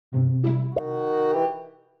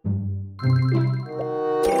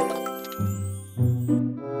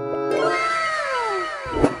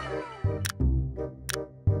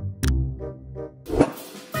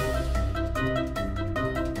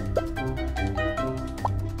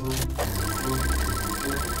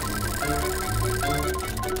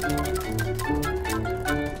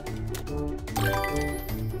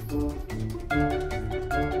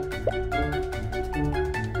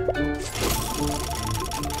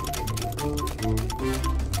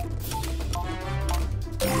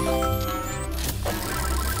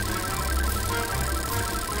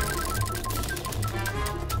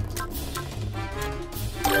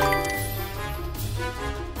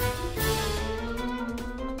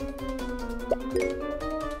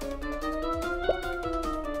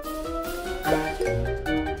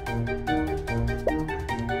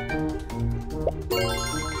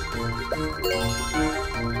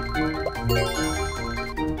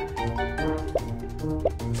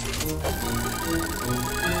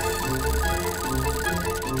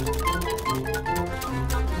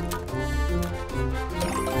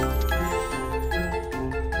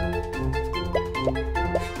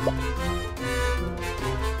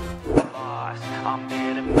I'm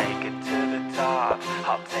here to make it to the top.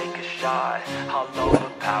 I'll take a shot, I'll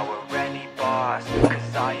overpower any boss.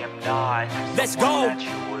 Cause I am not Let's someone go. that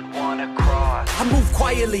you would wanna cross. I move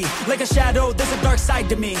quietly, like a shadow, there's a dark side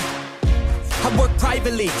to me. I work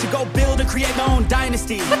privately to go build and create my own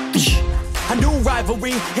dynasty. A new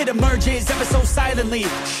rivalry, it emerges ever so silently.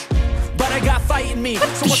 But I got fight in me,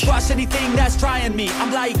 so I squash anything that's trying me.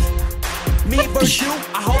 I'm like, me versus you,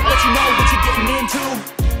 I hope that you know what you're getting into.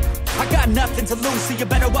 I got nothing to lose, so you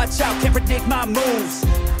better watch out, can't predict my moves.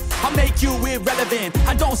 I'll make you irrelevant,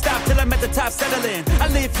 I don't stop till I'm at the top settling. I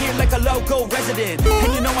live here like a local resident,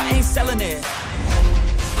 and you know I ain't selling it.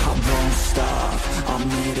 I won't stop, I'm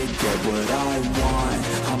here to get what I want.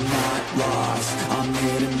 I'm not lost, I'm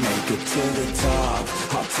here to make it to the top.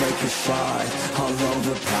 I'll take a shot, I'll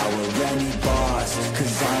overpower any boss.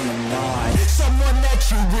 Cause I am not someone that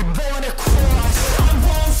you would wanna cross. I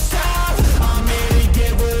won't stop, I'm here to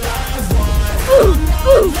get what I want. I'm not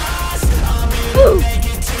lost, I'm here to make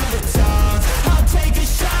it to the top. I'll take a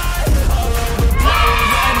shot, I'll overpower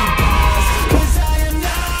any boss. Cause I am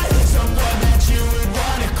not someone that you would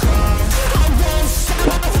wanna cross. I won't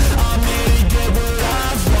stop, I'm here to get what I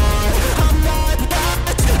want. I'm not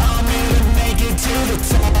lost, I'm here to make it to the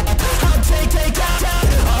top. I'll take a shot,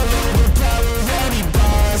 I'll overpower any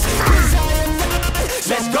boss. Cause I am not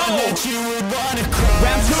someone that you would wanna cross.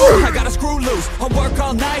 Round two, I gotta screw loose. I'll work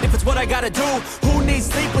all night if it's what I gotta do. Who needs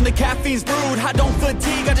sleep when the caffeine's brewed? I don't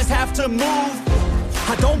fatigue, I just have to move.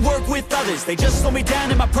 I don't work with others, they just slow me down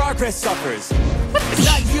and my progress suffers. It's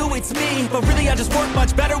not you, it's me, but really I just work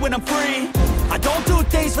much better when I'm free. I don't do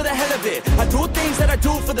things for the hell of it, I do things that I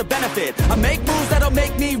do for the benefit. I make moves that'll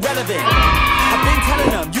make me relevant. I've been telling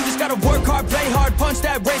them, you just gotta work hard, play hard, punch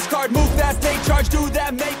that race card, move fast, take charge, do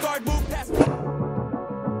that, make art, move past.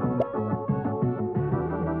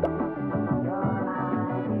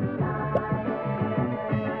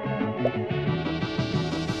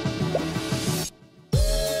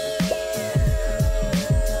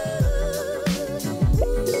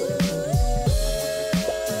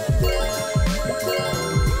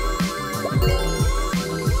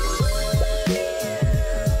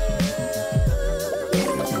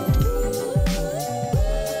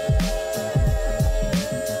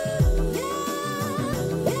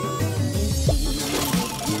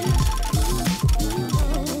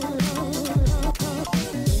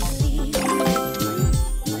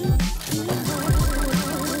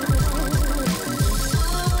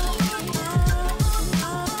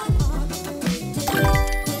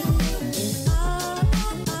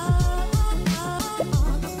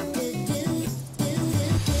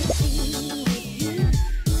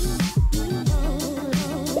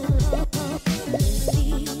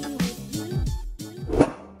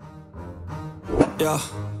 Yeah.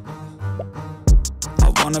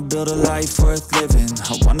 I wanna build a life worth living.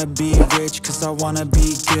 I wanna be rich cause I wanna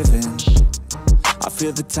be given. I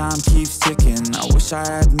feel the time keeps ticking. I wish I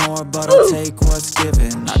had more but I'll take what's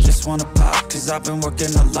given. I just wanna pop cause I've been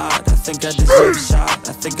working a lot. I think I deserve a shot,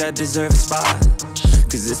 I think I deserve a spot.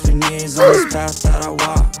 Cause it's been years on this path that I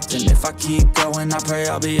walked. And if I keep going I pray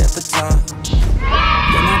I'll be at the top.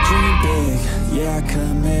 When I dream big, yeah I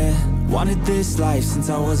commit. Wanted this life since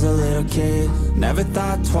I was a little kid. Never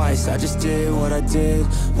thought twice, I just did what I did.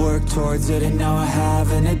 Worked towards it and now I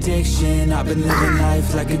have an addiction. I've been living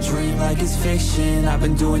life like a dream, like it's fiction. I've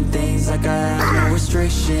been doing things like I have no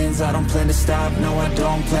restrictions. I don't plan to stop, no I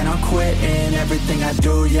don't plan on quitting. Everything I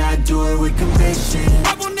do, yeah I do it with conviction.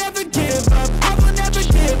 I will never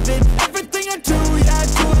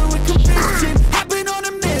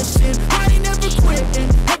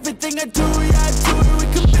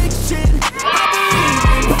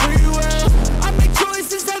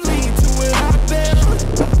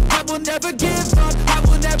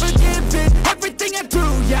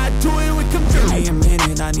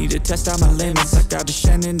test out my limits. I got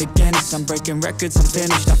descending to Guinness. I'm breaking records, I'm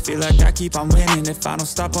finished. I feel like I keep on winning. If I don't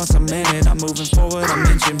stop once a minute, I'm moving forward, I'm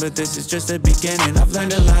inching. But this is just the beginning. I've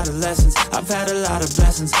learned a lot of lessons, I've had a lot of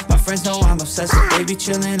blessings. My friends know I'm obsessive. They be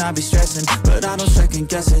chilling, I be stressing, but I don't second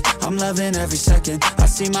guess it. I'm loving every second. I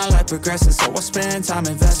see my life progressing, so I spend time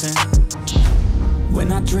investing.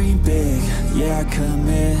 When I dream big, yeah, I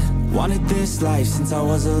commit. Wanted this life since I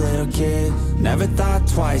was a little kid. Never thought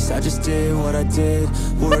twice, I just did what I did.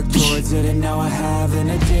 Worked towards it and now I have an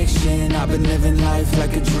addiction. I've been living life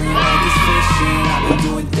like a dream, like it's fiction. I've been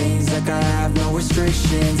doing things like I have no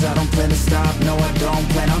restrictions. I don't plan to stop, no I don't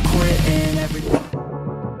plan on quitting. Everything.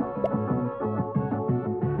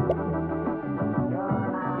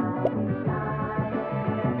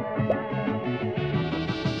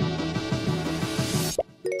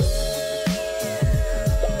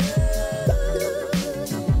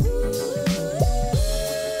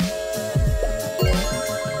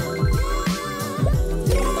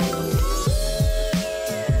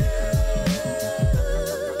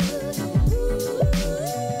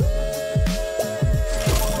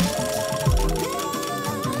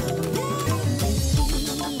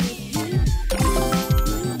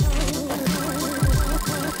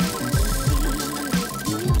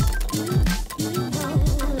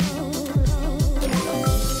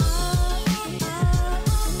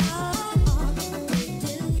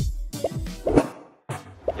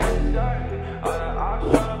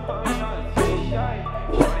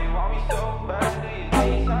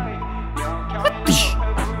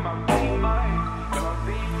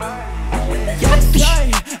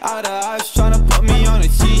 All the eyes tryna put me on a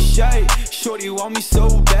t-shirt. Shorty want me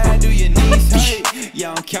so bad, do your knees hurt?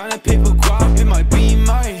 Yeah, I'm counting paper guap in my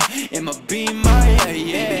beamer,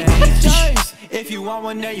 yeah. If you want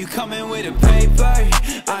one, then you coming with a paper.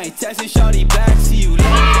 I ain't texting shorty back, see you later.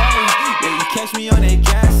 Yeah, you catch me on that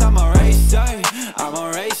gas, I'm a racer,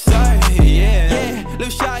 yeah. Lil'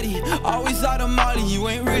 shawty, always out of molly, you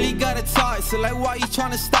ain't really gotta talk. So like, why you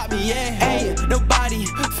tryna stop me, yeah? Ain't nobody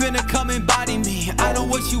finna come and body me. I know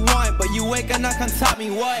what you want, but you ain't gonna come top me,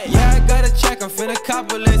 what? Yeah, I gotta check, I'm finna cop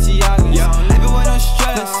Balenciagas. Yeah, I'm living with no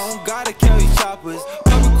stress, I don't gotta carry choppers.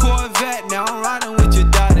 Purple Corvette, now I'm riding with your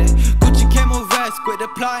daughter. Gucci camo vest, quit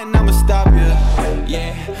applying, I'ma stop you.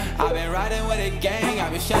 Yeah, I've been riding with a gang,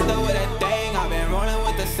 I've been shut up with a thing, I've been rolling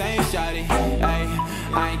with the same shawty. Ay,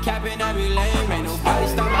 I ain't capping every lane, ain't nobody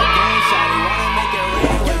stop my game, shawty. Wanna make it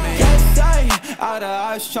rain with me? Yes, all the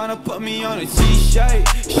eyes tryna put me on a t-shirt.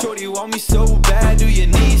 Shorty want me so bad, do your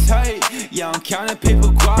knees hurt? Yeah, I'm counting paper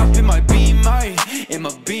guap in my beamer,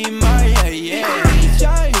 yeah.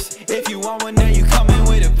 If you want one, then you coming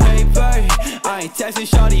with a paper. I ain't texting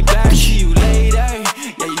shorty back, see you later.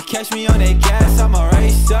 Yeah, you catch me on that gas, I'm a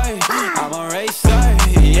racer,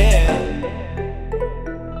 yeah.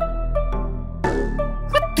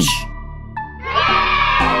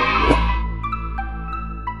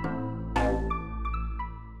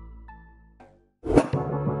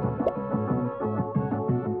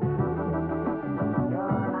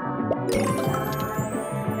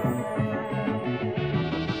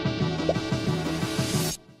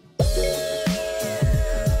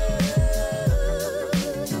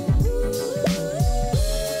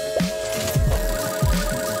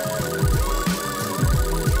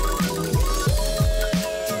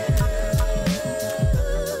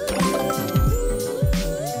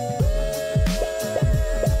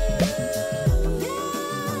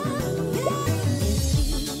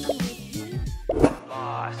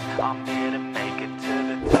 I'm here to make it to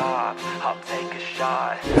the top. I'll take a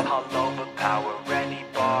shot, I'll overpower any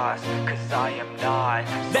boss. Cause I am not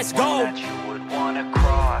Let's someone go. that you would wanna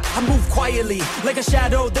cross. I move quietly, like a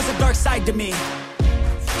shadow, there's a dark side to me.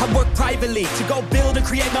 I work privately, to go build and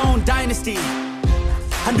create my own dynasty.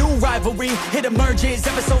 A new rivalry, it emerges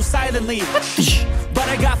ever so silently. But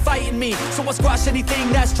I got fight in me, so I'll squash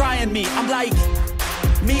anything that's trying me. I'm like,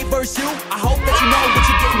 me versus you, I hope that you know what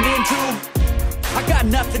you're getting into. I got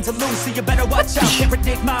nothing to lose, so you better watch out, can't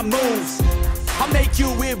predict my moves. I'll make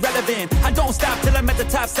you irrelevant, I don't stop till I'm at the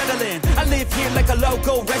top settling. I live here like a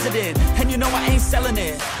local resident, and you know I ain't selling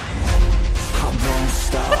it. I won't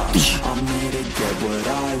stop, I'm here to get what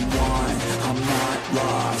I want. I'm not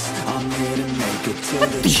lost, I'm here to make it to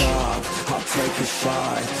the top. I'll take a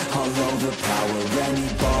shot, I'll overpower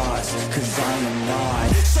any boss. Cause I am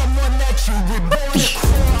not someone that you would wanna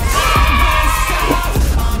cross. I won't stop,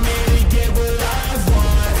 I'm here to get what I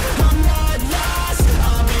want. I'm not lost,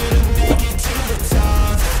 I'm here to make it to the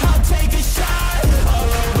top. I'll take a shot,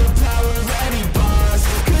 I'll overpower any boss.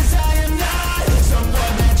 Cause I am not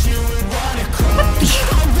someone that you would wanna cross.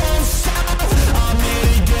 I won't stop, I'm here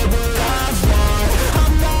to get what I want.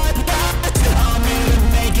 I'm not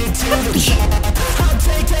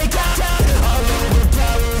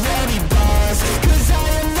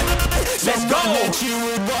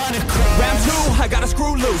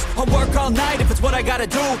lose. I'll work all night if it's what I gotta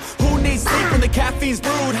do. Who needs sleep when the caffeine's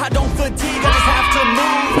brewed? I don't fatigue, I just have to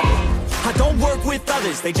move. I don't work with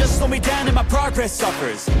others, they just slow me down and my progress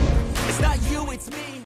suffers. It's not you, it's me.